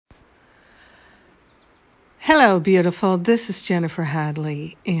Hello, beautiful. This is Jennifer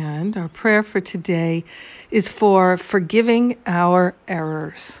Hadley, and our prayer for today is for forgiving our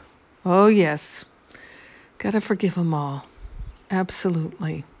errors. Oh, yes. Gotta forgive them all.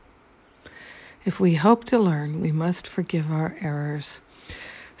 Absolutely. If we hope to learn, we must forgive our errors.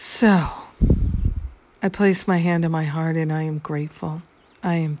 So, I place my hand on my heart and I am grateful.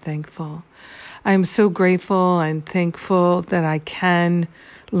 I am thankful. I am so grateful and thankful that I can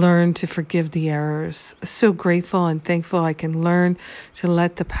learn to forgive the errors. So grateful and thankful I can learn to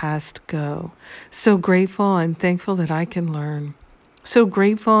let the past go. So grateful and thankful that I can learn. So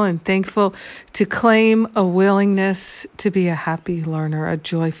grateful and thankful to claim a willingness to be a happy learner, a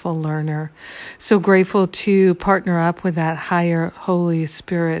joyful learner. So grateful to partner up with that higher Holy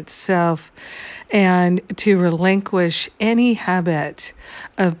Spirit self and to relinquish any habit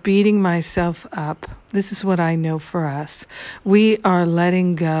of beating myself up. This is what I know for us. We are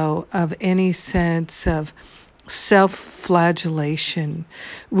letting go of any sense of self-flagellation.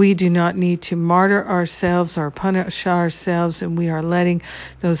 We do not need to martyr ourselves or punish ourselves, and we are letting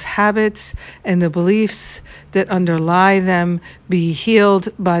those habits and the beliefs that underlie them be healed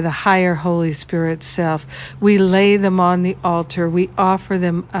by the higher Holy Spirit self. We lay them on the altar. We offer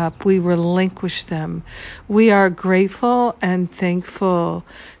them up. We relinquish them. We are grateful and thankful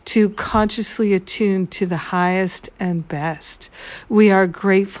to consciously attune to the highest and best. We are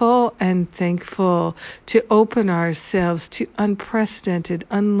grateful and thankful to open ourselves to unprecedented,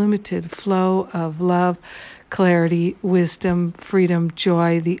 unlimited flow of love, clarity, wisdom, freedom,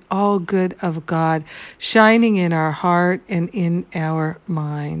 joy, the all good of God shining in our heart and in our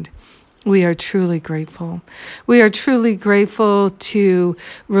mind. We are truly grateful. We are truly grateful to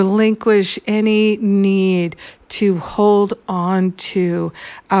relinquish any need to hold on to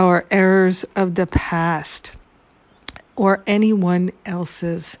our errors of the past or anyone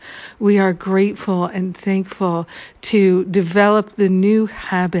else's. We are grateful and thankful to develop the new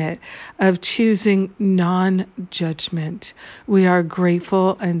habit of choosing non-judgment. We are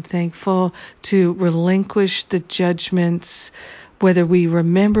grateful and thankful to relinquish the judgments, whether we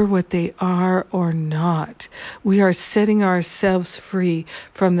remember what they are or not. We are setting ourselves free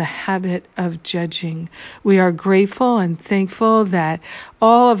from the habit of judging. We are grateful and thankful that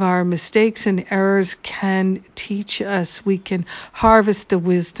all of our mistakes and errors can teach us. We can harvest the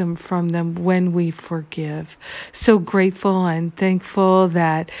wisdom from them when we forgive. So grateful and thankful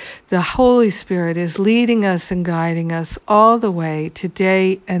that the Holy Spirit is leading us and guiding us all the way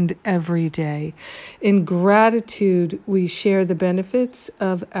today and every day. In gratitude, we share the benefits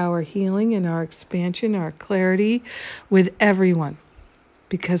of our healing and our expansion, our clarity with everyone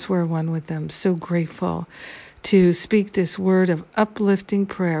because we're one with them. So grateful to speak this word of uplifting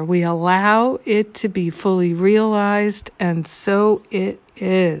prayer. We allow it to be fully realized, and so it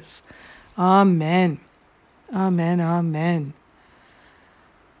is. Amen. Amen. Amen.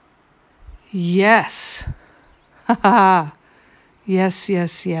 Yes. Yes,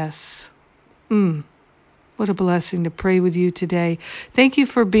 yes, yes. What a blessing to pray with you today. Thank you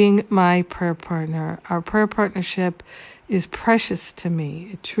for being my prayer partner. Our prayer partnership is precious to me.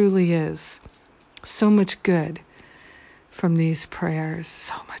 It truly is. So much good from these prayers.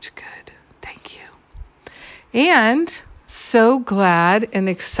 So much good. Thank you. And so glad and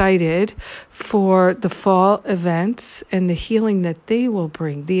excited for the fall events and the healing that they will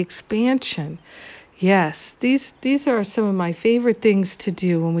bring, the expansion. Yes, these are some of my favorite things to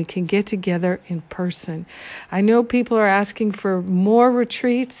do when we can get together in person. I know people are asking for more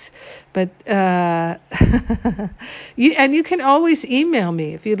retreats, but you can always email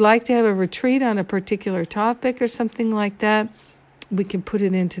me if you'd like to have a retreat on a particular topic or something like that. We can put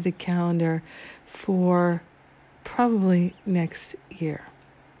it into the calendar for probably next year.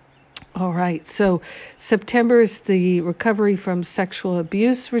 All right, so September is the Recovery from Sexual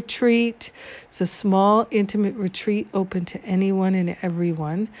Abuse retreat. It's a small, intimate retreat open to anyone and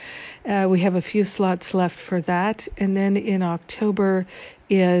everyone. We have a few slots left for that. And then in October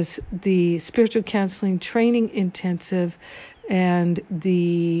is the Spiritual Counseling Training Intensive and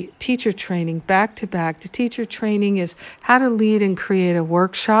the teacher training back to back. The teacher training is how to lead and create a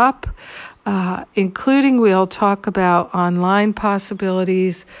workshop. Including we'll talk about online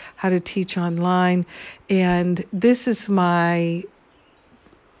possibilities, how to teach online, and this is my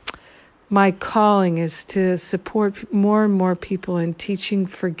calling is to support more and more people in teaching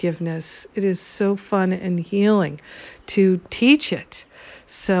forgiveness. It is so fun and healing to teach it.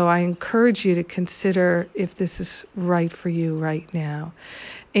 So I encourage you to consider if this is right for you right now.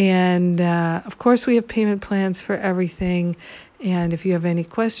 And of course, we have payment plans for everything. And if you have any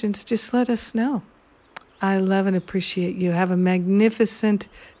questions, just let us know. I love and appreciate you. Have a magnificent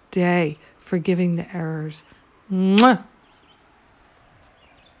day. forgiving the errors. Mwah!